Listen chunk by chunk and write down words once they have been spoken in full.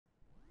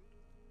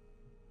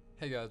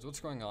Hey guys, what's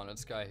going on?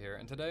 It's Guy here,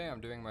 and today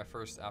I'm doing my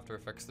first After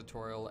Effects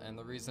tutorial, and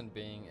the reason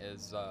being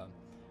is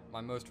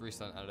my most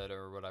recent edit,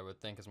 or what I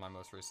would think is my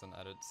most recent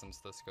edit since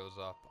this goes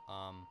up.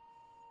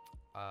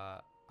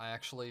 I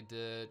actually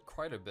did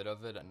quite a bit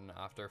of it in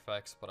After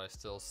Effects, but I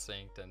still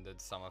synced and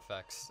did some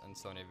effects in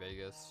Sony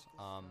Vegas.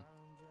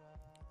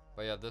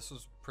 But yeah, this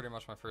was pretty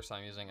much my first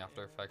time using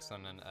After Effects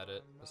in an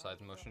edit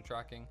besides motion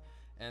tracking.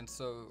 And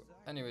so,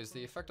 anyways,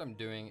 the effect I'm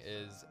doing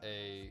is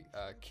a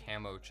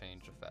camo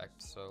change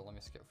effect. So let me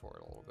skip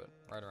forward a little bit,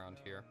 right around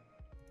here.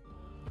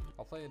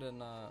 I'll play it in,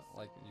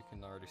 like you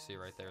can already see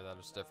right there that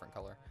it's a different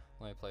color.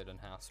 Let me play it in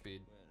half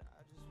speed.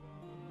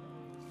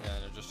 Yeah,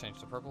 and it just changed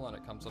to purple, and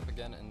it comes up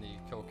again in the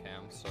kill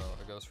cam. So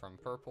it goes from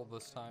purple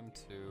this time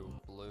to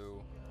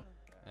blue.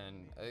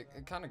 And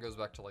it kind of goes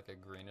back to like a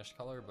greenish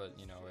color, but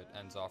you know, it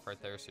ends off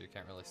right there so you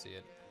can't really see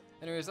it.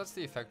 Anyways, that's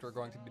the effect we're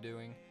going to be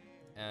doing,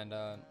 and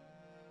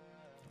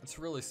it's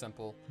really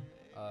simple.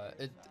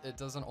 It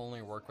doesn't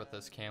only work with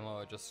this camo,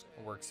 it just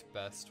works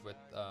best with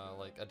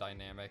like a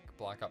dynamic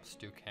Black Ops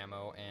 2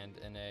 camo and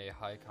in a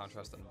high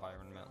contrast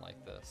environment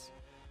like this.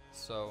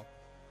 So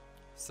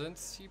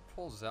since he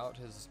pulls out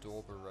his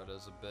dual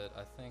Berettas a bit,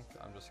 I think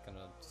I'm just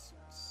gonna,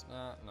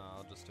 no,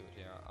 I'll just do it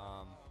here.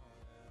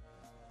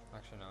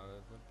 Actually, no,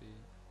 it would be,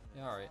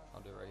 yeah, alright,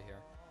 I'll do it right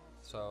here.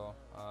 So,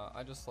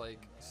 I just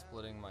like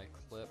splitting my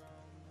clip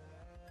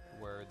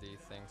where the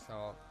thing,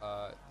 so,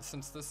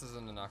 since this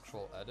isn't an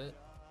actual edit,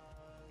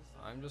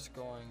 I'm just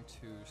going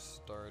to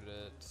start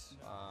it,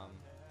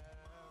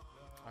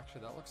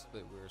 actually that looks a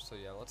bit weird, so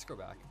yeah, let's go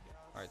back.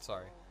 Alright,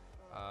 sorry.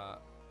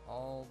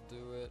 I'll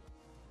do it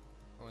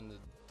when the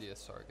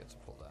DSR gets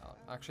pulled out.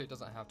 Actually, it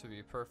doesn't have to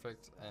be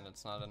perfect, and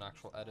it's not an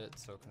actual edit,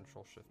 so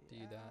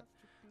Control-Shift-D that.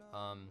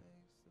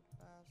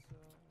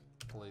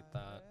 Delete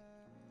that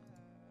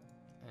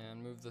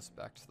and move this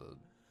back to the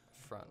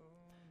front.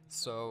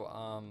 So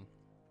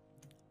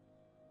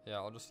yeah,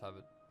 I'll just have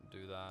it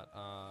do that.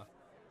 How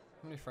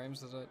many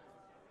frames is it?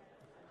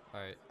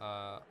 Alright,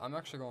 I'm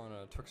actually going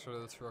to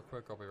Twixtor this real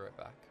quick. I'll be right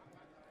back.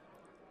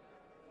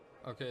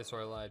 Okay, so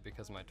I lied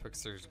because my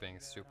Twixtor is being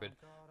stupid,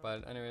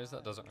 but anyways,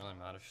 that doesn't really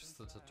matter, it's just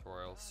the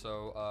tutorial.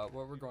 So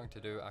what we're going to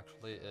do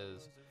actually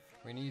is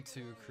we need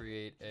to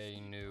create a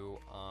new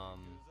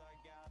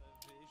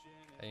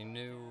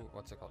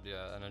what's it called?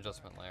 Yeah, an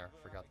adjustment layer.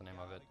 Forgot the name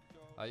of it.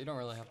 You don't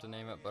really have to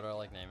name it, but I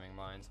like naming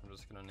mine, so I'm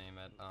just gonna name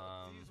it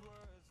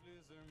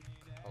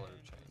color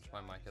change.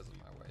 My mic is in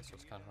my way, so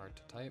it's kind of hard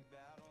to type.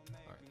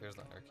 Alright, here's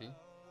the enter key.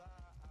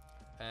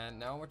 And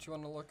now what you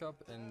want to look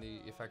up in the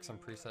effects and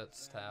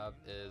presets tab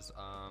is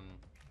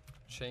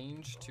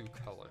change to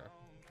color.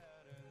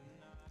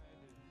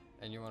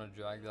 And you want to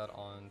drag that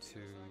onto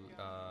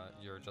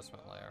your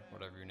adjustment layer,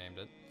 whatever you named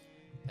it.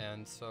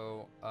 And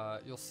so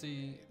you'll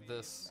see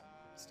this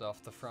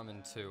stuff, the from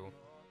and to,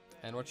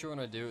 and what you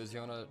want to do is you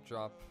want to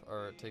drop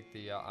or take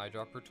the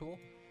eyedropper tool,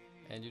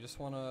 and you just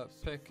want to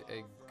pick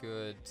a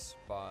good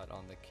spot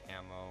on the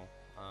camo,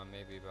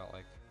 maybe about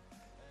like,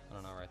 I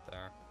don't know, right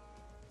there.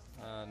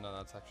 No,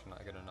 that's actually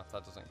not good enough.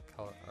 That doesn't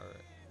color, or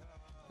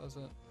does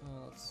it?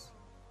 Let's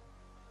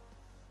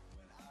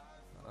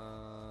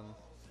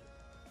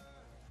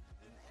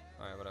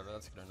alright, whatever,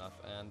 that's good enough.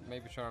 And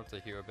maybe turn up the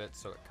hue a bit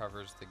so it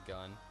covers the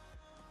gun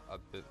a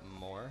bit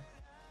more.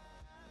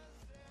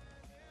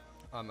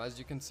 As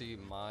you can see,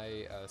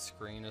 my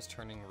screen is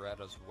turning red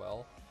as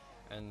well,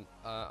 and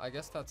I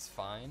guess that's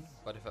fine,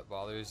 but if it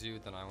bothers you,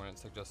 then I wouldn't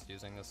suggest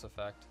using this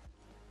effect,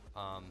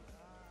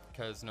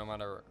 because no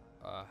matter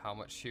how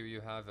much hue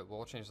you have, it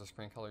will change the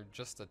screen color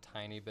just a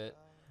tiny bit,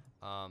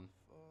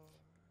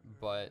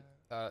 but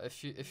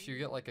if you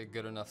get like a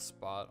good enough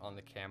spot on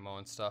the camo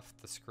and stuff,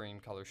 the screen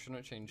color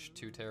shouldn't change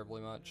too terribly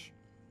much.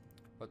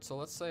 But so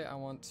let's say I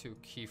want to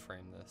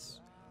keyframe this.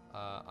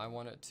 I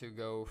want it to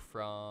go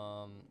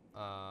from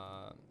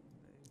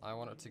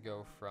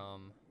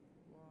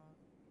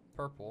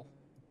purple,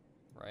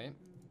 right?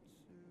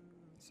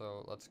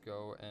 So let's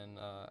go and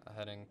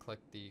ahead and click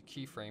the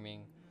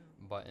keyframing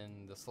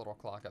button, this little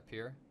clock up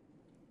here,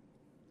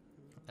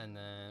 and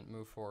then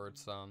move forward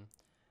some.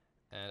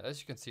 And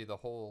as you can see, the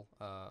whole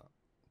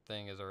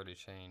thing is already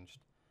changed.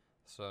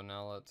 So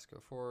now let's go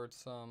forward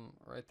some.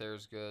 Right there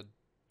is good.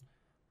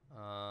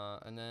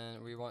 And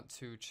then we want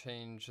to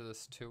change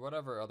this to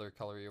whatever other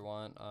color you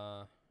want.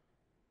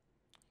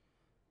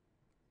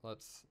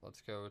 Let's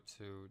go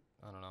to,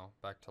 I don't know,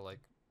 back to like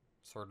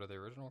sort of the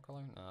original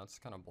color. No, it's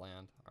kind of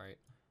bland. All right,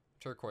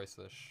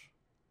 turquoise-ish.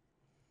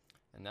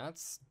 And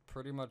that's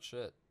pretty much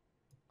it.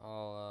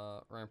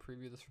 I'll run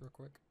preview this real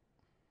quick.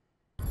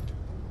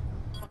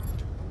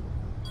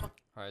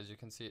 Alright, as you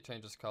can see, it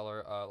changes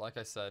color. Like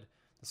I said,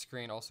 the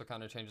screen also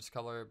kind of changes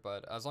color,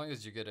 but as long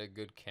as you get a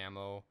good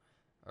camo,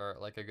 or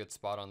like a good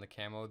spot on the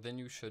camo, then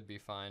you should be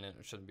fine and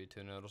it shouldn't be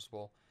too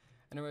noticeable.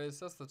 Anyways,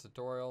 that's the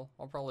tutorial.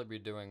 I'll probably be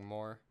doing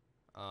more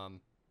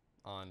on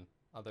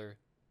other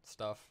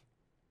stuff.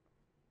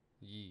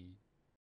 Yee.